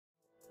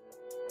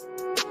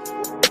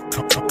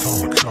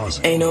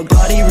Ain't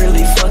nobody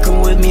really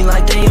fucking with me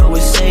like they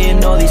always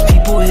saying. All these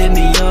people hit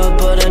me up,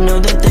 but I know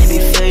that they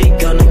be fake.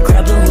 Gonna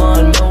grab the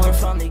lawnmower,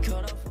 finally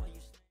cut off.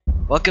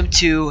 Welcome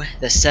to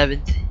the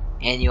 7th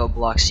annual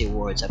Bloxy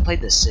Awards. I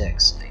played the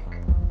 6th, like,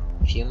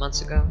 a few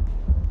months ago.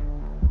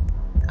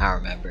 I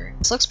don't remember.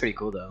 This looks pretty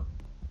cool though.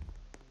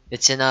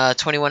 It's in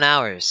 21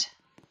 hours.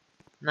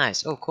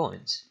 Nice. Oh,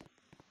 coins.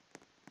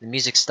 The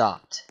music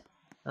stopped.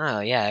 Oh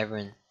yeah,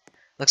 everyone.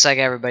 Looks like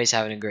everybody's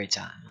having a great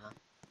time. Huh?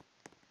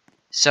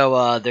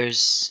 So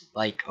there's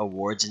like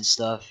awards and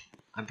stuff.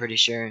 I'm pretty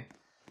sure.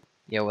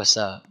 Yo, what's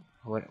up?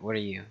 What are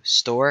you?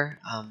 Store?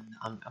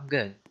 I'm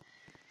good.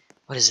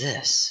 What is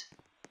this?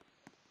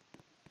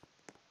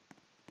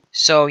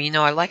 So, you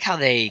know, I like how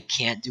they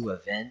can't do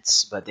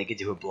events, but they could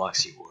do a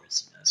Bloxy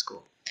Awards. You know, that's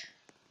cool.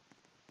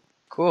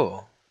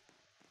 Cool.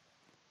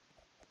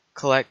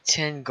 Collect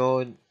 10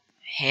 gold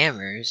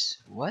hammers.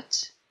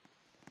 What?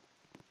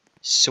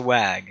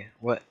 Swag.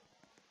 What?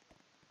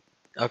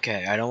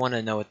 Okay, I don't want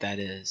to know what that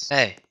is.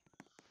 Hey,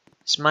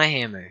 it's my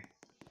hammer.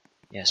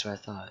 Yeah, that's what I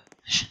thought.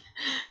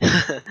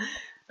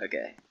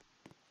 Okay.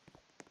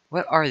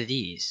 What are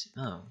these?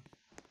 Oh.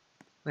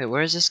 Wait,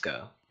 where does this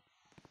go?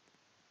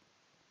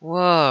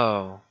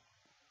 Whoa.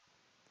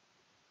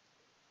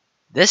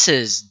 This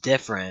is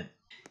different.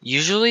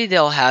 Usually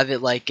they'll have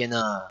it like in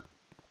a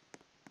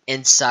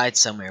inside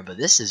somewhere, but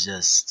this is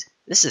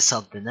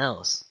something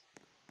else.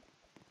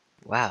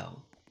 Wow.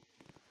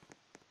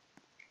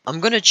 I'm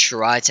gonna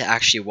try to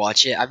actually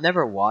watch it. I've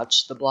never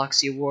watched the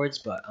Bloxy Awards,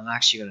 but I'm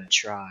actually gonna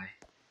try.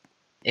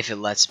 If it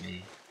lets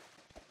me.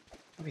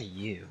 What are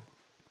you?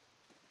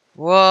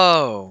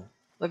 Whoa!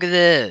 Look at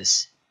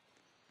this!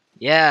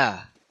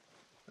 Yeah!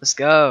 Let's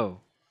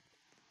go!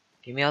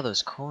 Give me all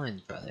those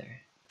coins,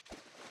 brother.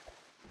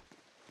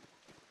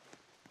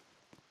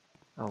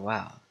 Oh,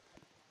 wow.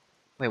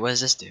 Wait, what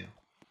does this do?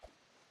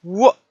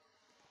 Whoa!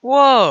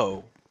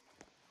 Whoa!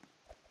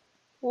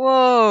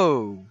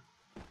 Whoa!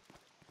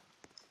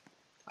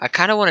 I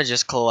kind of want to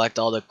just collect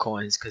all the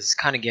coins because it's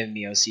kind of giving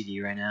me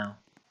OCD right now.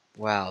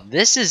 Wow,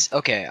 this is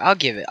okay. I'll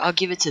give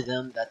it to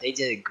them that they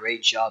did a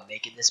great job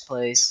making this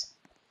place.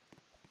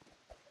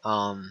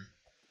 I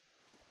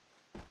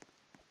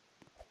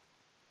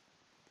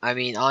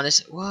mean,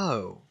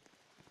 whoa.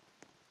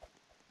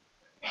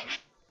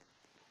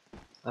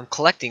 I'm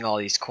collecting all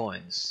these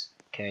coins.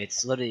 Okay,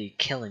 it's literally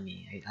killing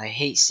me. I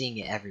hate seeing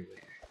it everywhere.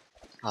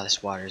 Oh,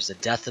 this water is the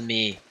death of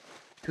me.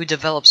 Who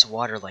develops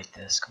water like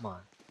this? Come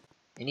on.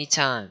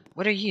 Anytime.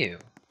 What are you?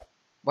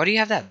 Why do you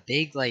have that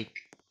big, like,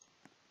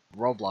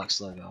 Roblox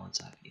logo on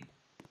top of you?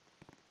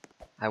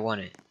 I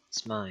want it.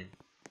 It's mine.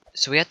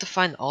 So we have to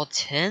find all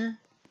 10?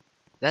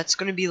 That's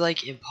gonna be,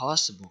 like,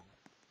 impossible.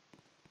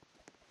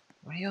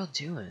 What are y'all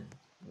doing?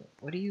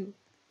 What are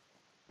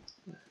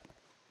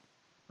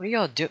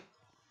y'all doing?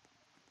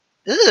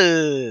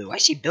 Ugh, why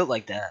is she built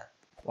like that?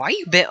 Why are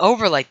you bent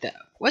over like that?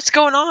 What's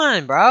going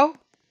on, bro?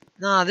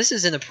 Nah, this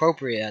is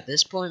inappropriate at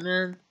this point,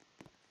 man.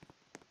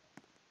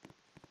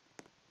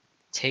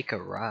 Take a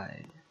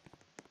ride.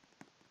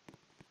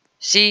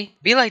 See,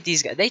 be like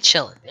these guys. They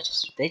chilling.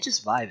 They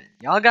just vibing.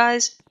 Y'all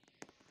guys?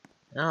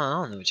 No, I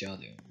don't know what y'all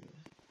doing.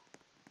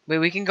 Wait,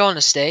 we can go on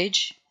the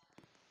stage?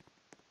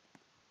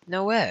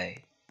 No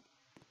way.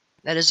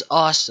 That is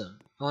awesome.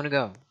 I want to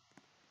go.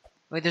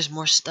 Wait, there's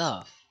more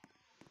stuff.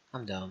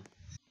 I'm dumb.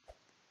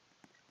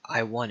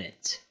 I want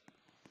it.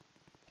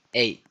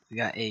 8. We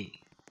got 8.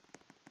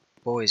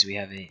 Boys, we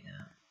have 8 now.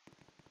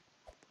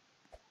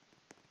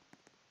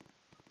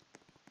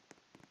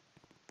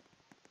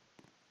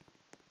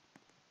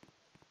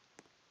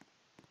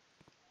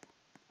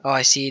 Oh,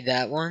 I see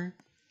that one.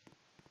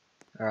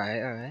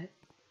 Alright, alright.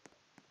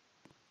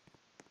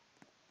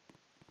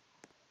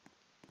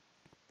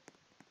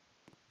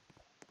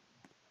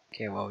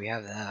 Okay, well, we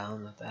have that. I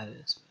don't know what that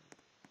is.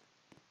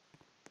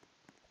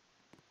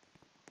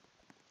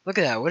 Look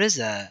at that. What is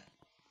that?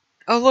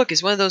 Oh, look,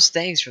 it's one of those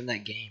things from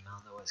that game. I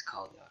don't know what it's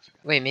called, though.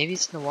 Wait, maybe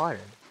it's in the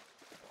water.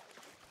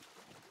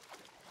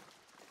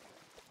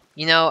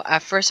 You know,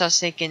 at first I was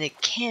thinking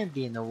it can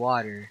be in the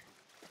water.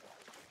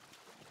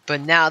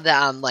 But now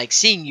that I'm, like,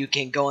 seeing you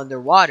can go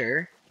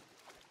underwater.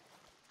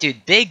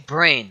 Dude, big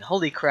brain.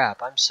 Holy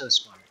crap, I'm so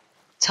smart.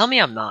 Tell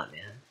me I'm not,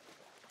 man.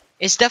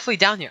 It's definitely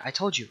down here. I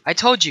told you. I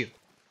told you.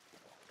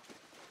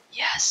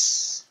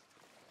 Yes.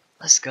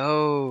 Let's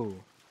go.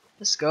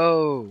 Let's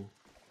go.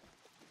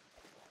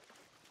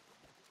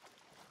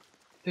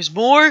 There's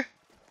more?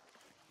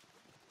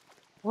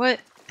 What?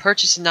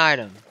 Purchase an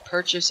item.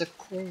 Purchase a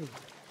claim.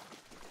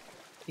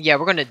 Yeah,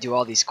 we're gonna do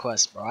all these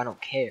quests, bro. I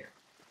don't care.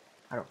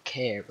 I don't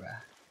care, bro.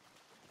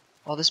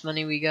 All this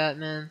money we got,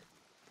 man.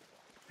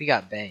 We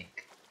got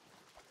bank.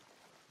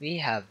 We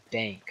have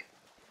bank.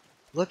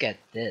 Look at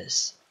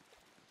this.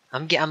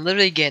 I'm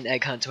literally getting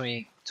Egg Hunt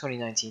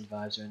 2019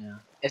 vibes right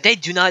now. If they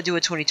do not do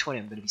a 2020,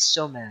 I'm gonna be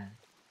so mad.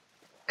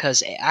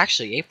 Cause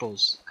actually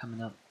April's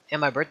coming up and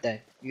my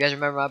birthday. You guys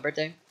remember my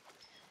birthday?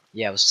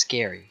 Yeah, it was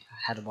scary. I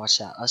had to watch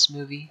that Us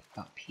movie.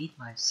 About peed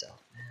myself,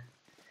 man.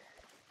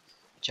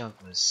 Junk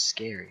was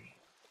scary.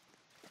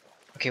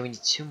 Okay, we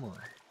need 2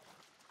 more.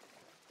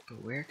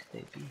 But where could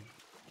they be?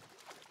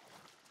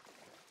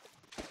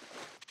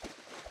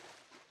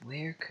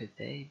 Where could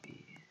they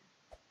be?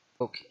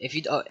 Okay, if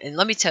you and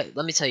let me tell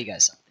you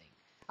guys something.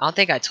 I don't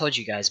think I told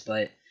you guys,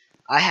 but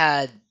I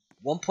had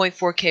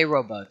 1.4k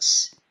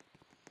Robux,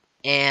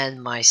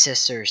 and my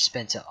sister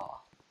spent it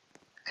all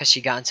because she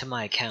got into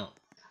my account.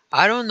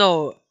 I don't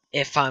know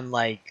if I'm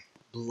like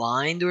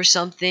blind or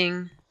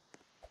something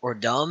or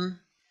dumb.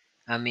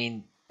 I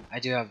mean, I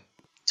do have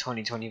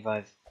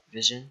 20/25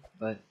 vision,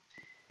 but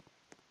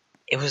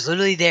it was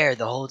literally there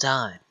the whole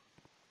time.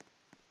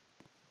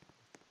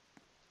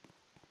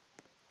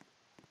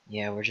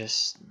 Yeah, we're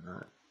just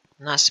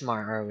not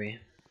smart, are we?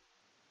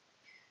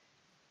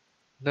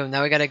 Boom,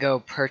 now we gotta go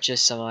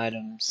purchase some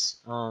items.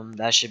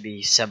 That should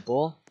be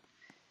simple.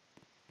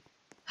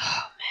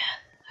 Oh man,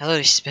 I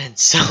literally spent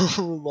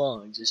so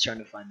long just trying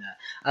to find that.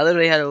 I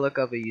literally had to look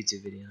up a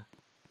YouTube video.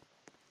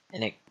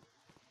 And it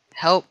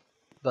helped,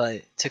 but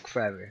it took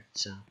forever,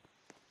 so.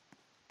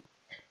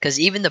 Because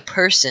even the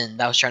person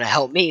that was trying to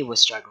help me was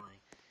struggling.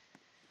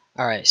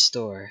 Alright,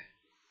 store.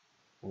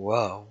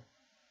 Whoa.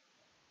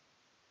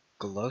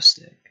 Glow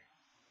stick.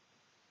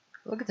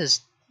 Look at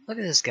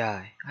this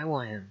guy. I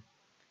want him.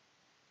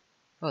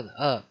 Oh,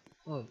 the up.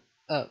 Oh,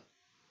 up.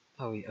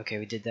 Oh, okay,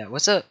 we did that.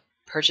 What's up?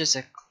 Purchase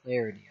a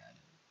clarity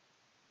item.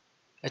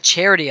 A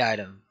charity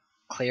item.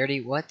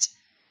 Clarity? What?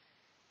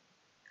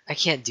 I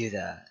can't do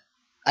that.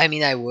 I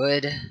mean, I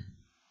would,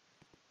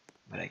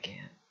 but I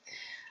can't.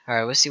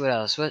 Alright, let's see what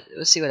else.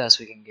 Let's see what else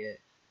we can get.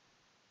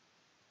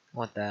 I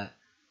want that.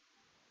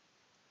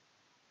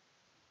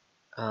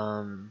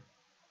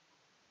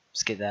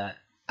 Let's get that.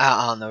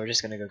 I don't know, we're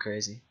just gonna go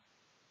crazy.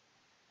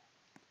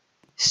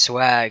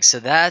 Swag, so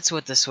that's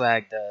what the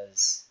swag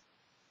does.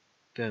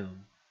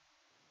 Boom.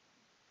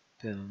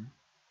 Boom.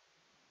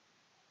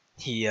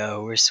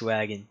 Yo, we're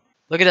swagging.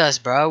 Look at us,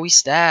 bro, we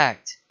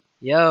stacked.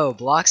 Yo,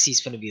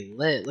 Bloxy's gonna be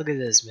lit. Look at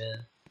this,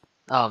 man.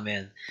 Oh,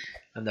 man.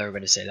 I'm never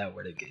gonna say that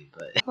word again,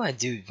 but... Come on,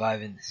 dude,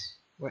 vibing.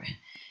 Where...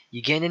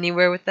 You getting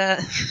anywhere with that?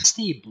 It's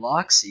the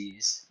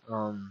Bloxies.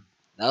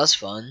 That was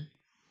fun.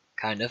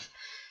 Kind of.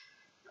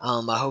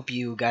 I hope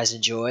you guys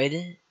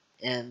enjoyed.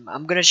 And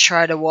I'm gonna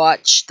try to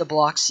watch the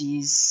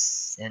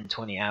Bloxies in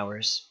 20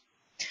 hours.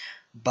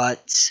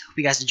 But, hope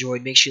you guys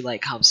enjoyed. Make sure you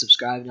like, comment,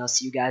 subscribe, and I'll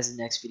see you guys in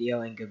the next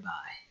video, and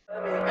goodbye.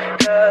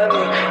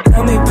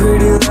 Tell me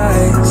pretty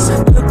lies,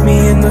 look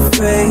me in the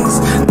face.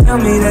 Tell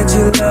me that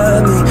you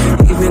love me,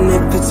 even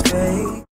if it's